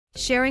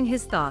Sharing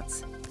his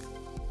thoughts.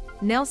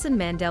 Nelson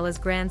Mandela's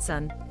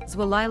grandson,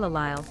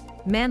 Zwelivelile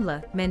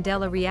Mandla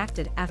Mandela,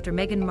 reacted after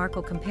Meghan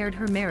Markle compared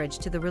her marriage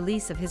to the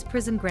release of his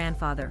prison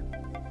grandfather.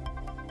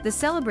 The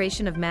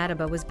celebration of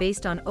Madiba was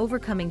based on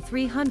overcoming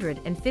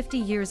 350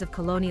 years of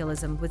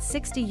colonialism with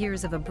 60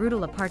 years of a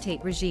brutal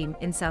apartheid regime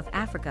in South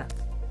Africa,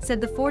 said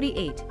the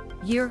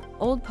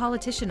 48-year-old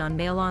politician on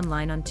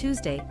Mailonline on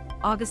Tuesday,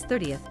 August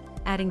 30th,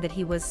 adding that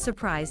he was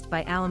surprised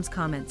by alum's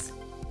comments.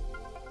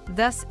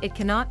 Thus, it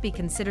cannot be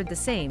considered the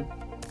same.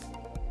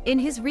 In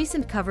his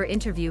recent cover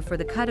interview for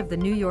the cut of the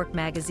New York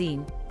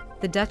magazine,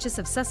 the Duchess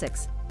of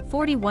Sussex,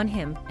 41,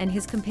 him and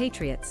his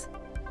compatriots.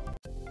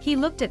 "He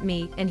looked at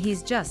me and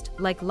he's just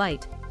like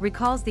light,"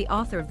 recalls the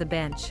author of The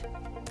Bench.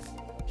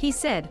 He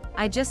said,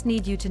 "I just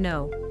need you to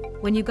know,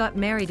 when you got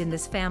married in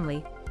this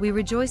family, we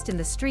rejoiced in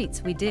the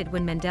streets we did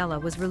when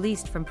Mandela was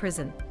released from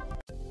prison."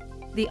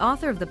 The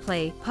author of the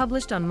play,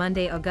 published on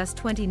Monday, August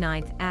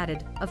 29,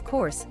 added, "Of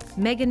course,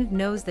 Meghan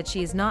knows that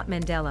she is not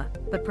Mandela,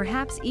 but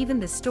perhaps even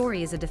this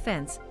story is a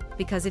defense,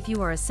 because if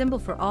you are a symbol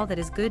for all that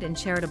is good and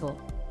charitable,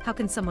 how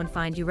can someone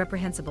find you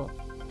reprehensible?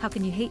 How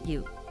can you hate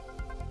you?"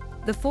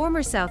 The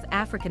former South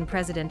African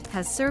president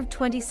has served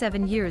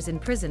 27 years in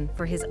prison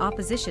for his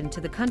opposition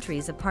to the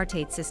country's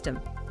apartheid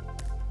system.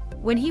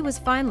 When he was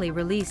finally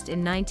released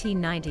in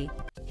 1990,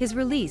 his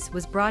release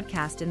was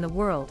broadcast in the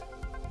world.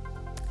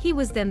 He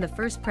was then the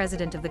first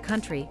president of the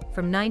country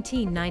from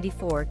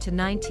 1994 to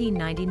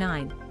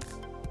 1999.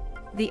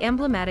 The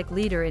emblematic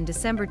leader in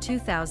December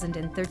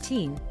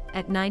 2013,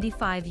 at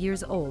 95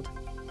 years old.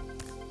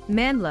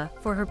 Mandla,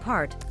 for her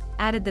part,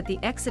 added that the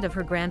exit of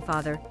her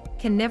grandfather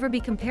can never be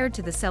compared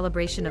to the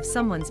celebration of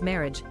someone's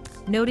marriage,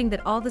 noting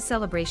that all the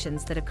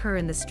celebrations that occur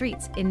in the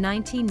streets in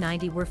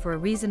 1990 were for a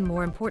reason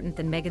more important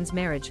than Meghan's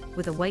marriage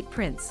with a white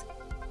prince.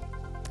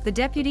 The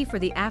deputy for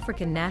the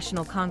African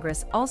National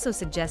Congress also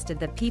suggested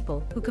that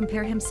people who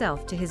compare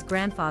himself to his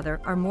grandfather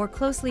are more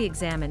closely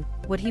examine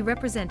what he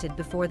represented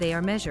before they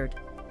are measured.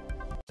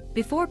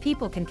 Before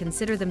people can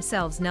consider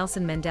themselves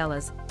Nelson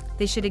Mandelas,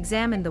 they should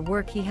examine the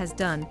work he has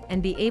done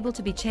and be able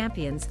to be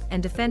champions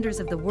and defenders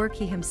of the work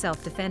he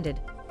himself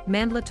defended,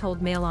 Mandela told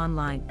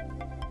Mailonline.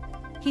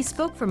 He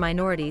spoke for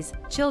minorities,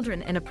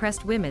 children and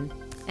oppressed women,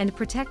 and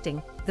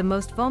protecting the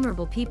most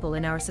vulnerable people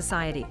in our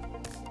society.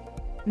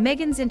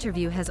 Meghan's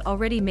interview has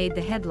already made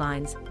the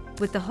headlines,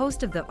 with the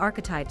host of the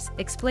Archetypes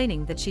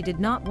explaining that she did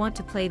not want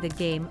to play the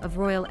game of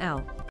Royal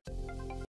L.